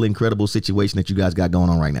this whole Incredible situation that you guys got going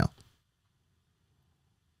on right now?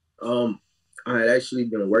 I had actually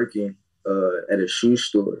been working at a shoe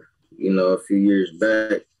store, a few years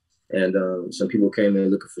back. And some people came in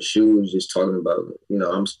looking for shoes, just talking about,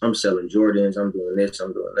 I'm selling Jordans, I'm doing this,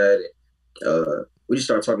 I'm doing that. And we just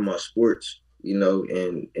started talking about sports,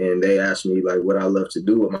 and they asked me like what I love to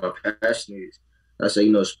do, what my passion is. I said,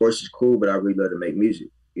 sports is cool, but I really love to make music.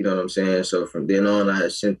 You know what I'm saying? So from then on, I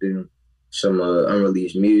had sent them some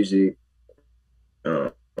unreleased music.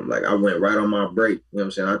 like I went right on my break. You know what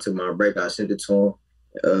I'm saying? I took my break. I sent it to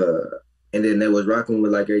them, and then they was rocking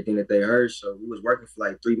with like everything that they heard. So we was working for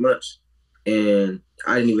like 3 months, and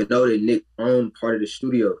I didn't even know that Nick owned part of the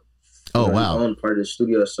studio. Oh, He wow. owned part of the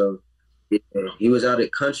studio, so he was out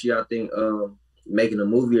at country, I think, making a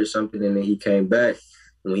movie or something, and then he came back.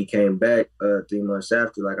 And when he came back 3 months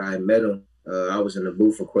after, like I had met him, I was in the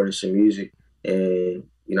booth recording some music, and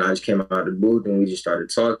I just came out of the booth and we just started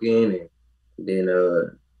talking, and then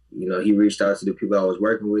he reached out to the people I was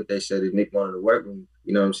working with. They said that Nick wanted to work with me.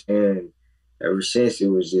 You know what I'm saying? And ever since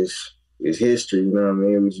it's history. You know what I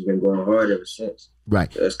mean? We've just been going hard ever since.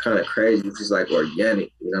 Right. So it's kind of crazy. It's just like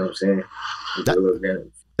organic. You know what I'm saying? Organic.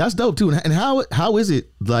 That's dope too. And how is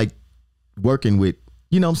it like working with,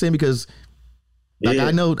 you know what I'm saying? Because like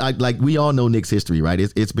I know, we all know Nick's history, right?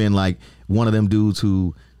 It's been like one of them dudes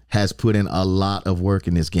who has put in a lot of work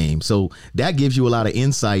in this game. So that gives you a lot of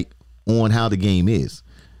insight on how the game is.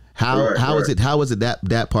 How is it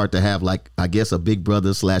that part to have, like, I guess, a big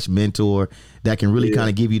brother / mentor that can really kind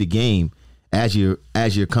of give you the game as you're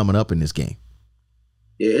coming up in this game?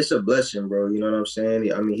 Yeah, it's a blessing, bro. You know what I'm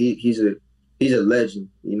saying? I mean, he's a legend.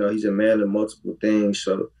 He's a man of multiple things.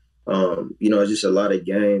 So, it's just a lot of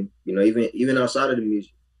game. Even outside of the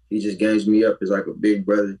music, he just games me up as like a big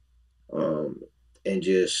brother, and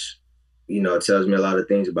just tells me a lot of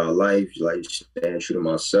things about life, like staying true to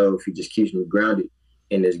myself. He just keeps me grounded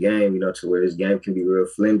in this game, to where this game can be real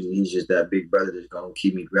flimsy. He's just that big brother that's gonna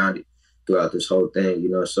keep me grounded throughout this whole thing,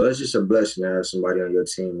 So it's just a blessing to have somebody on your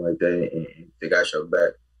team like that and they got your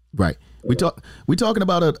back. Right. We talking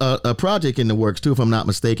about a project in the works too, if I'm not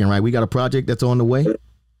mistaken, right? We got a project that's on the way.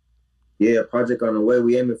 Yeah, project on the way.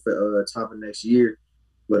 We aiming for top of next year,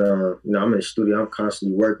 but I'm in the studio. I'm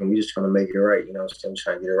constantly working. We just trying to make it right. So I'm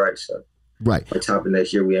trying to get it right. So right, by top of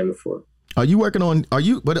next year, we aiming for. Are you working on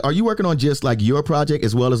just like your project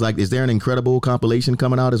as well as like, is there an Incredible compilation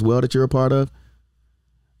coming out as well that you're a part of?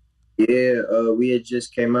 Yeah, we had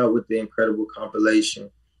just came out with the Incredible compilation.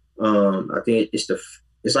 I think it's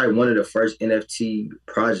like one of the first NFT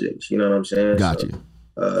projects. You know what I'm saying? Got you.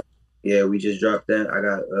 Yeah, we just dropped that. I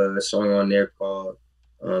got a song on there called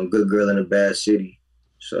 "Good Girl in a Bad City."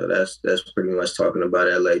 So that's pretty much talking about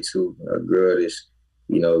LA too. A girl that's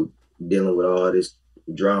dealing with all this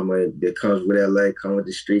drama that comes with LA, come with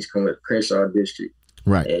the streets, come with Crenshaw District.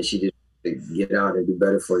 Right. And she just get out and do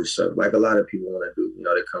better for herself, like a lot of people want to do.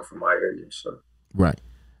 They come from my area. So. Right.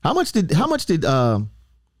 How much did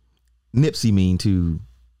Nipsey mean to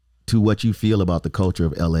what you feel about the culture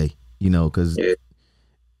of LA? Because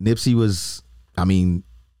Nipsey was, I mean,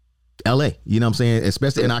 LA, you know what I'm saying?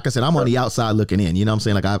 Especially, and like I said, I'm on the outside looking in, you know what I'm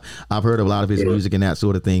saying? Like I've heard a lot of his music and that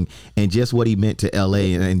sort of thing, and just what he meant to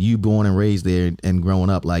LA, and you born and raised there and growing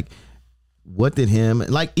up, like what did him,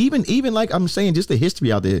 like even like I'm saying, just the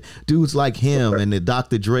history out there, dudes like him and the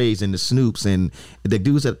Dr. Dre's and the Snoops and the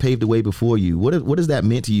dudes that paved the way before you, what does that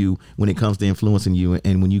mean to you when it comes to influencing you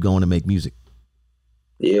and when you go on to make music?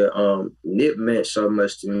 Yeah, Nip meant so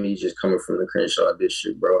much to me just coming from the Crenshaw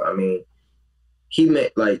District, bro. I mean, he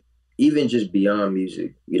meant, like, even just beyond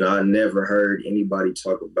music, I never heard anybody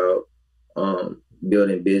talk about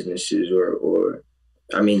building businesses or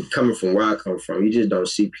I mean, coming from where I come from, you just don't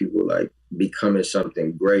see people like becoming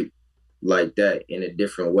something great like that in a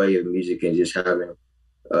different way of music and just having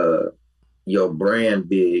your brand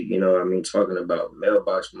big, I mean, talking about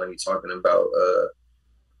mailbox money, talking about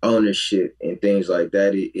ownership and things like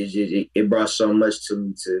that. It brought so much to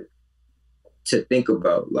me to think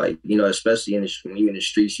about, like, especially when you're in the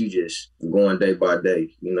streets, you just going day by day,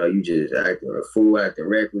 you just acting a fool, acting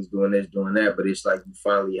reckless, doing this, doing that. But it's like you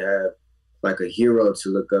finally have like a hero to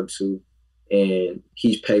look up to, and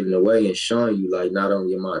he's paving the way and showing you, like, not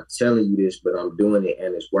only am I telling you this, but I'm doing it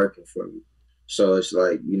and it's working for me. So it's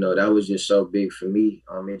like, that was just so big for me.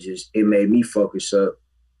 It made me focus up,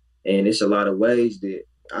 and it's a lot of ways that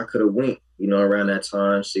I could have went, around that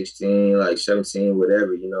time, 16, like 17,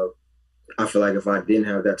 whatever, I feel like if I didn't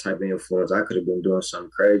have that type of influence, I could have been doing something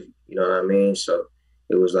crazy. You know what I mean? So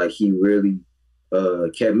it was like he really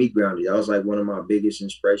kept me grounded. That was like one of my biggest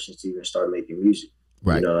inspirations to even start making music.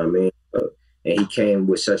 Right. You know what I mean? And he came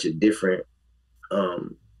with such a different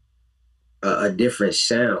sound.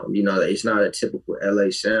 It's not a typical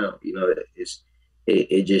LA sound.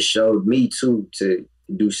 It just showed me too to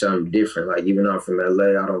do something different. Like, even though I'm from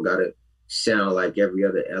LA, I don't gotta sound like every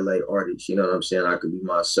other LA artist. You know what I'm saying? I could be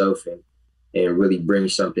myself and really bring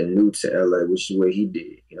something new to LA, which is what he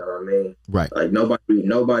did. You know what I mean? Right. Like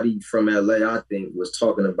nobody from LA, I think, was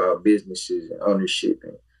talking about businesses and ownership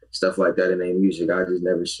and stuff like that in their music. I just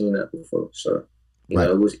never seen that before. So,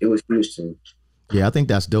 it was huge to me. Yeah, I think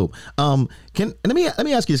that's dope. Let me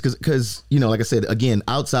ask you this, because like I said, again,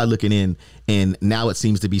 outside looking in, and now it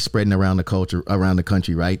seems to be spreading around the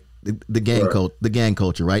country, right? The gang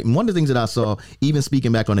culture, right? And one of the things that I saw, even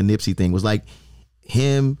speaking back on the Nipsey thing, was like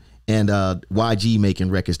him and YG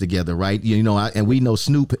making records together, right? And we know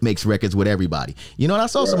Snoop makes records with everybody. And I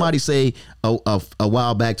saw somebody say a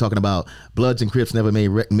while back talking about Bloods and Crips never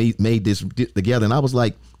made this together, and I was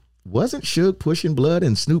like, wasn't Suge pushing Blood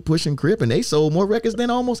and Snoop pushing Crip, and they sold more records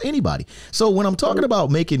than almost anybody? So when I'm talking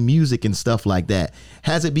about making music and stuff like that,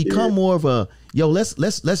 has it become more of a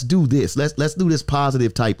let's do this, let's do this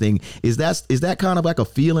positive type thing? Is that kind of like a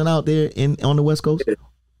feeling out there on the West Coast?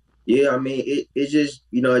 Yeah, I mean, it just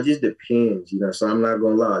it just depends, So I'm not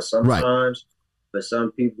gonna lie, sometimes, right. But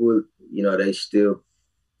some people, they still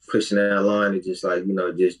pushing that line and just like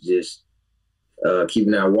just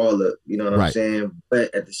keeping that wall up, you know what I'm saying?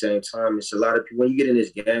 But at the same time, it's a lot of people. When you get in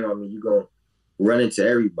this gang, I mean, you're going to run into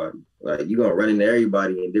everybody. Like, you're going to run into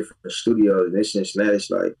everybody in different studios and this and that. It's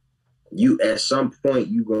like, at some point,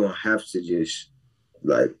 you're going to have to just,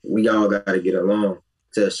 like, we all got to get along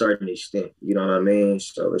to a certain extent. You know what I mean?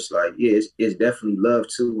 So it's like, yeah, it's definitely love,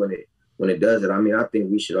 too, when it does it. I mean, I think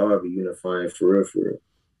we should all be unifying for real.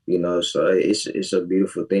 So it's a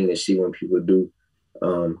beautiful thing to see when people do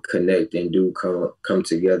connect and do come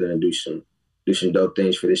together and do some dope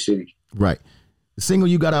things for the city. Right. The single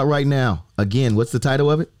you got out right now, again, what's the title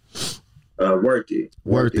of it? Worth It.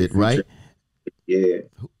 Worth It, right? Yeah.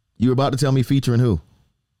 You were about to tell me featuring who?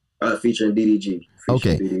 Featuring DDG.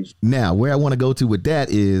 Okay. DDG. Now, where I want to go to with that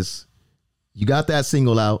is, you got that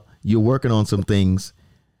single out, you're working on some things.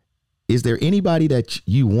 Is there anybody that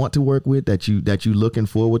you want to work with that you looking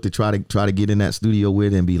forward to try to get in that studio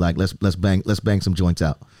with and be like, let's bang some joints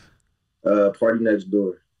out? Party Next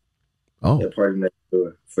Door. Oh, yeah, Party Next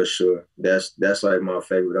Door for sure. That's like my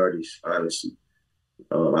favorite artist, honestly.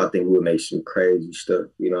 I think we'll make some crazy stuff.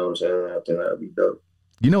 You know what I'm saying? I think that'd be dope.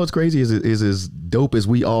 You know what's crazy is as dope as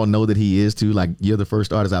we all know that he is too. Like, you're the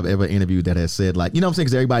first artist I've ever interviewed that has said, like, you know what I'm saying?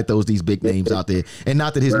 Because everybody throws these big names out there, and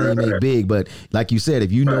not that his name ain't big, but like you said,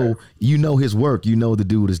 if you know his work, the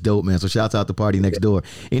dude is dope, man. So shouts out to Party Next Door.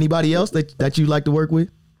 Anybody else that you like to work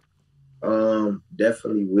with?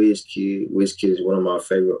 Definitely Wizkid. Wizkid is one of my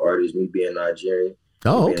favorite artists. Me being Nigerian.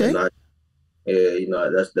 Oh, okay. Yeah,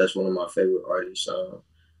 that's one of my favorite artists.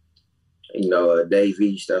 Dave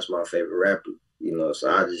East, that's my favorite rapper. So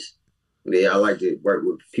I like to work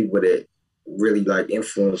with people that really like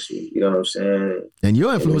influence me. You know what I'm saying? And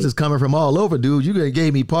your influence is coming from all over, dude. You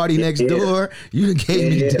gave me Party Next Door. You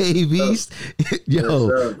gave me Dave East.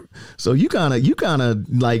 Yo, so you kind of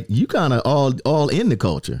all in the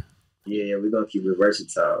culture. Yeah, we're gonna keep it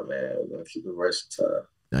versatile, man. We're gonna keep it versatile.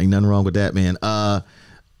 Ain't nothing wrong with that, man.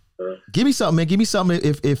 Give me something, man. Give me something.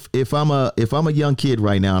 If I'm a young kid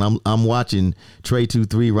right now and I'm watching Trey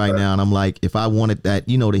 2-3 right now, and I'm like, if I wanted that,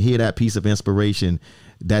 to hear that piece of inspiration,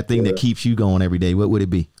 that thing that keeps you going every day, what would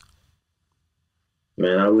it be?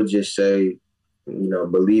 Man, I would just say,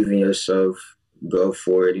 believe in yourself, go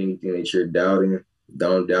for it. Anything that you're doubting,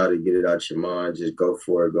 don't doubt it. Get it out your mind. Just go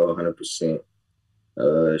for it. Go 100%.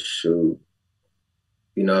 Shoot.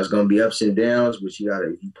 It's gonna be ups and downs, but if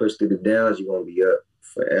you push through the downs, you're gonna be up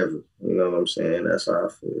forever. You know what I'm saying? That's how I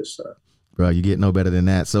feel. So. Bro, you get no better than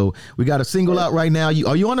that. So we got a single out right now.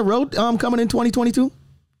 Are you on the road coming in 2022?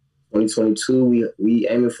 2022, we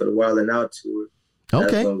aiming for the Wild 'N Out tour.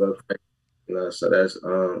 Okay. That's gonna go, so that's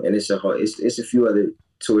and it's a few other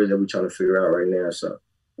tours that we're trying to figure out right now. So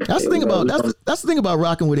that's the thing about that's the thing about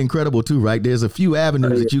rocking with Incredible too, right? There's a few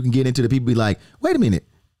avenues that you can get into. The people be like, wait a minute,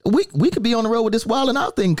 we could be on the road with this Wild 'N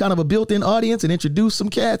Out thing, kind of a built-in audience, and introduce some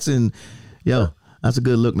cats. And that's a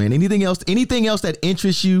good look, man. Anything else that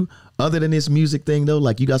interests you other than this music thing, though?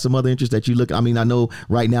 Like, you got some other interests that you look. I mean, I know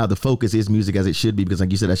right now the focus is music, as it should be, because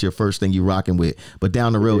like you said, that's your first thing you rocking with. But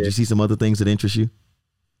down the road, you see some other things that interest you?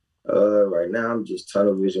 Right now, I'm just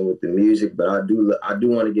tunnel vision with the music, but I do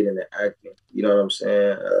want to get into acting. You know what I'm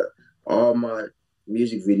saying? All my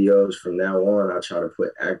music videos from now on, I try to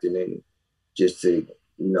put acting in, just to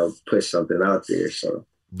put something out there. So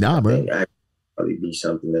nah, bro, acting probably be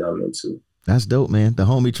something that I'm into. That's dope, man. The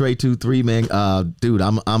homie Trey 2-3, man. Dude,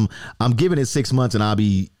 I'm giving it 6 months, and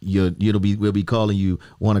we'll be calling you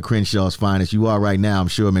one of Crenshaw's finest. You are right now, I'm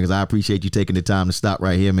sure, man. Because I appreciate you taking the time to stop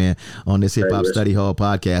right here, man, on this Hip Hop Study Hall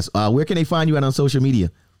podcast. Where can they find you at on social media?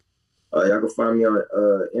 Y'all can find me on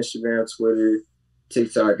Instagram, Twitter,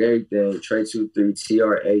 TikTok, everything. Trey 2-3,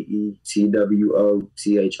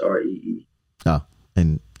 TraeTwoThree. Oh,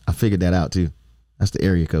 and I figured that out too. That's the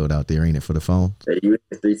area code out there, ain't it, for the phone? Hey, you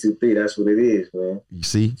 323. That's what it is, man. You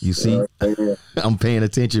see. I'm paying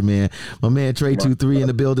attention, man. My man Trey 23 in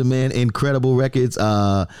the building, man. Incredible records.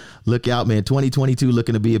 Look out, man. 2022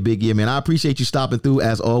 looking to be a big year, man. I appreciate you stopping through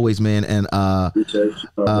as always, man. And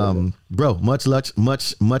bro, much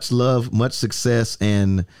love, much success,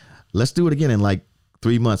 and let's do it again in like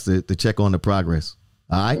 3 months to check on the progress.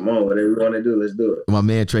 All right. Come on, whatever you want to do, let's do it. My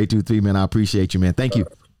man Trey 23, man. I appreciate you, man. Thank you.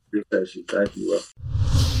 Thank you, bro.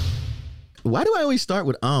 Why do I always start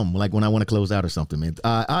with like when I want to close out or something, man?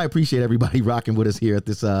 I appreciate everybody rocking with us here at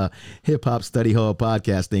this Hip Hop Study Hall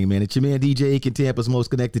podcast thing, man. It's your man DJ Aiken, Tampa's most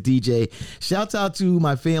connected DJ. Shouts out to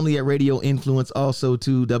my family at Radio Influence, also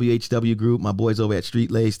to WHW Group, my boys over at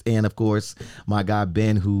Street Laced, and of course my guy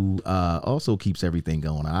Ben, who also keeps everything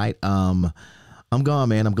going. All right. I'm gone,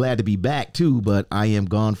 man. I'm glad to be back too, but I am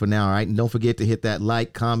gone for now. All right. And don't forget to hit that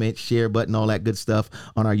like, comment, share button, all that good stuff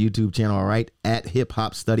on our YouTube channel. All right. At Hip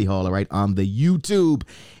Hop Study Hall. All right. On the YouTube.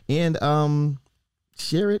 And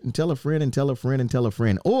share it and tell a friend and tell a friend and tell a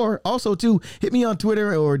friend. Or also too, hit me on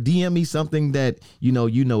Twitter or DM me something that you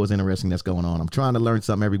know is interesting that's going on. I'm trying to learn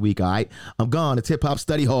something every week. All right. I'm gone. It's Hip Hop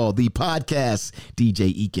Study Hall, the podcast.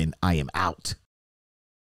 DJ Aiken. I am out.